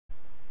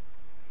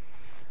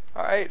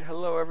Alright,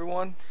 hello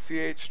everyone,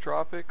 CH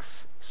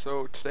Tropics.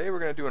 So today we're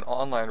going to do an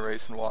online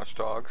race in Watch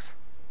Dogs.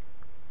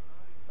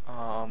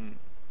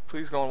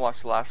 Please go and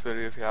watch the last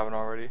video if you haven't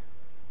already.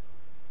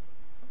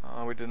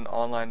 We did an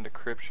online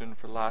decryption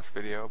for the last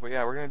video, but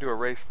yeah, we're going to do a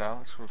race now.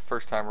 It's my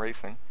first time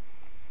racing.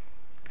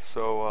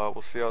 So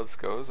we'll see how this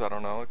goes. I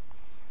don't know.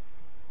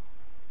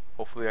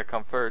 Hopefully I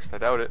come first. I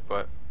doubt it,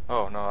 but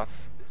oh no,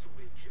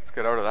 let's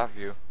get out of that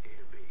view.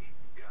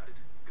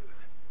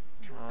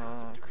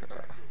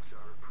 Okay.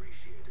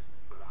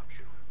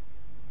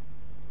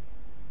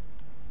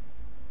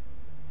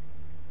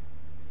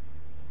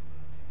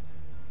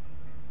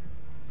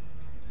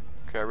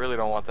 Okay, I really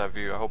don't want that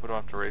view. I hope I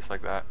don't have to race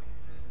like that.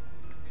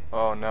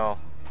 Oh no.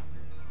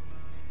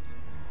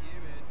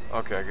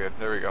 Okay, good.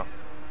 There we go.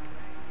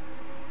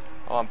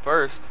 Well, I'm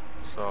first,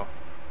 so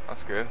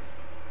that's good.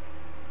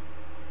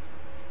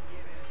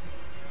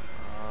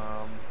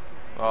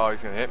 Oh,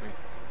 he's gonna hit me.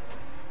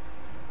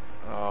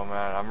 Oh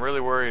man, I'm really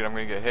worried I'm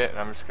gonna get hit and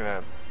I'm just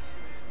gonna...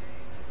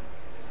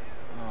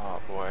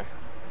 Oh boy.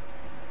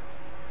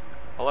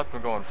 I'll let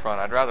him go in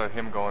front. I'd rather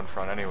him go in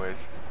front anyways.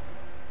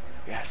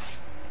 Yes.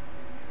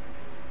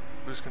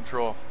 Lose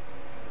control.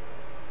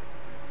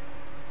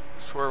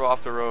 Swerve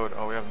off the road.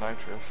 Oh, we have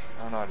nitrous.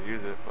 I don't know how to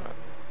use it, but...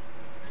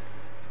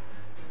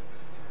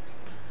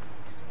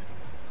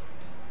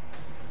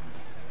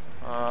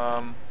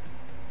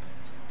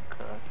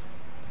 Okay.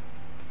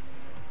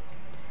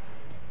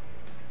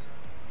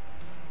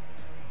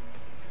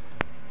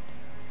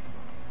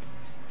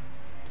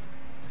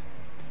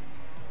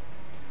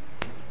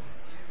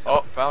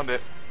 Oh, found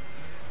it.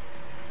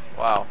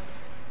 Wow.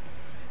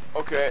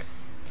 Okay.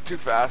 Too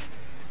fast.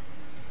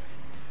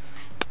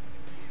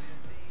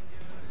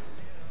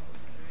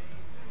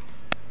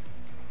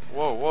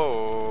 Whoa,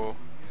 whoa.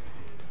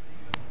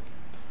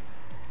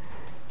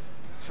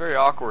 It's very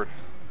awkward.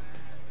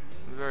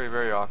 Very,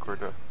 very awkward.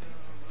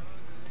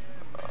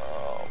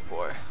 Oh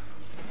boy.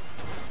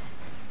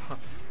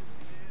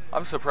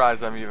 I'm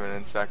surprised I'm even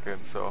in second,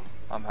 so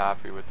I'm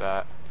happy with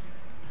that.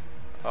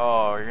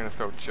 Oh, you're gonna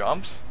throw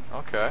jumps?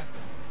 Okay.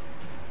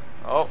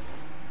 Oh,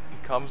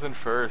 he comes in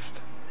first.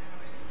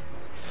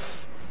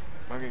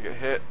 I'm gonna get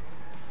hit.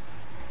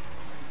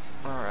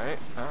 Alright,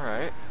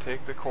 alright.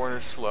 Take the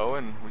corners slow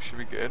and we should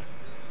be good.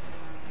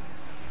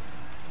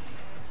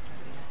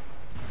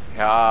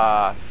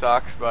 Yeah,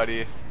 sucks,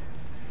 buddy.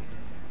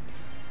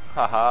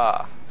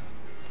 Haha.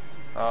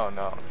 Oh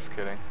no, just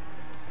kidding.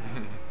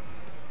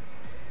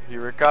 He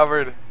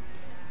recovered.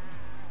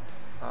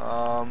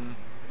 I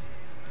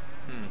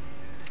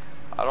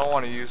don't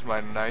want to use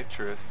my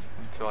nitrous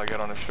until I get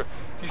on a straight.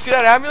 Do you see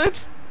that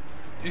ambulance?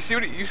 Do you see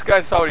what you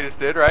guys saw what he just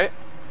did, right?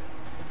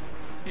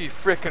 He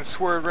frickin'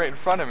 swerved right in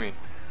front of me.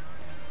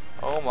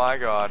 Oh my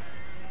god.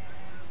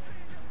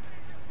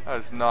 That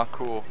is not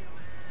cool.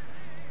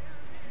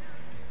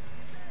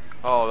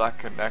 Oh, that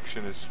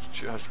connection is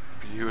just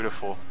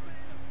beautiful.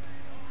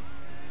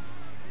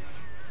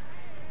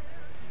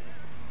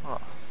 Huh.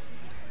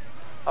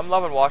 I'm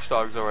loving Watch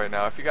Dogs though right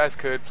now. If you guys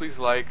could, please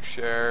like,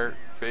 share,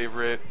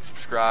 favorite,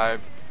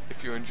 subscribe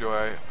if you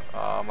enjoy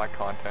my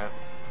content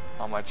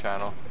on my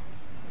channel.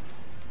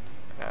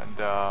 And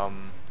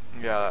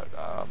yeah,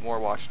 more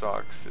Watch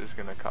Dogs is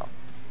gonna come.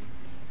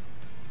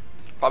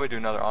 Probably do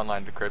another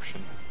online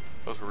decryption.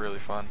 Those were really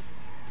fun.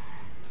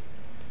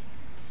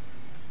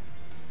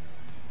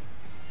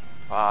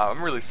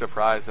 I'm really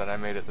surprised that I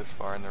made it this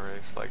far in the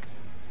race. Like,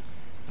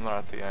 I'm not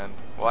at the end.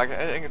 Well, I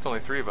think it's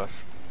only 3 of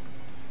us.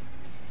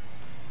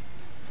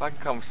 If I can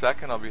come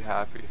second, I'll be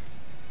happy.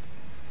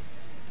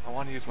 I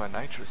want to use my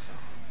nitrous.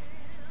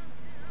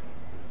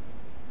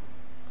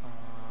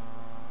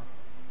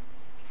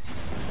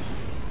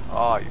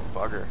 Oh, you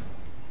bugger.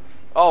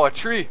 Oh, a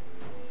tree!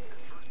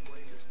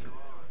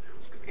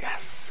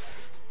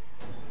 Yes!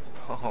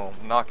 Oh,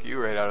 knock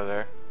you right out of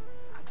there.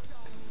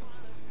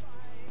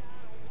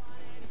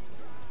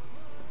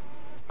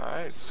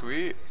 Alright,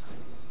 sweet.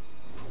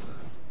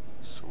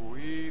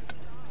 Sweet.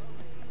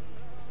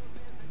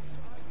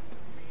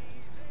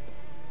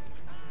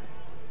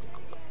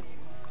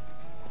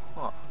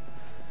 Huh.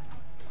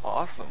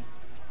 Awesome.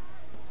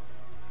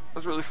 That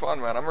was really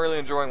fun, man. I'm really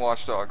enjoying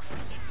Watch Dogs.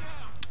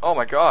 Oh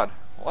my god.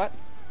 What?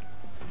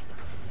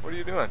 What are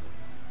you doing?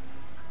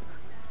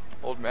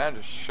 Old man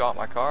just shot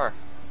my car.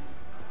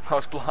 I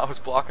was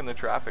blocking the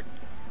traffic.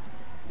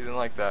 He didn't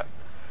like that.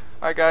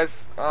 Alright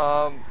guys,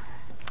 I'll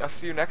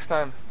see you next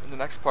time in the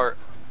next part.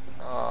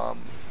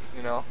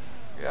 You know,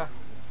 yeah.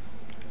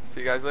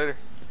 See you guys later.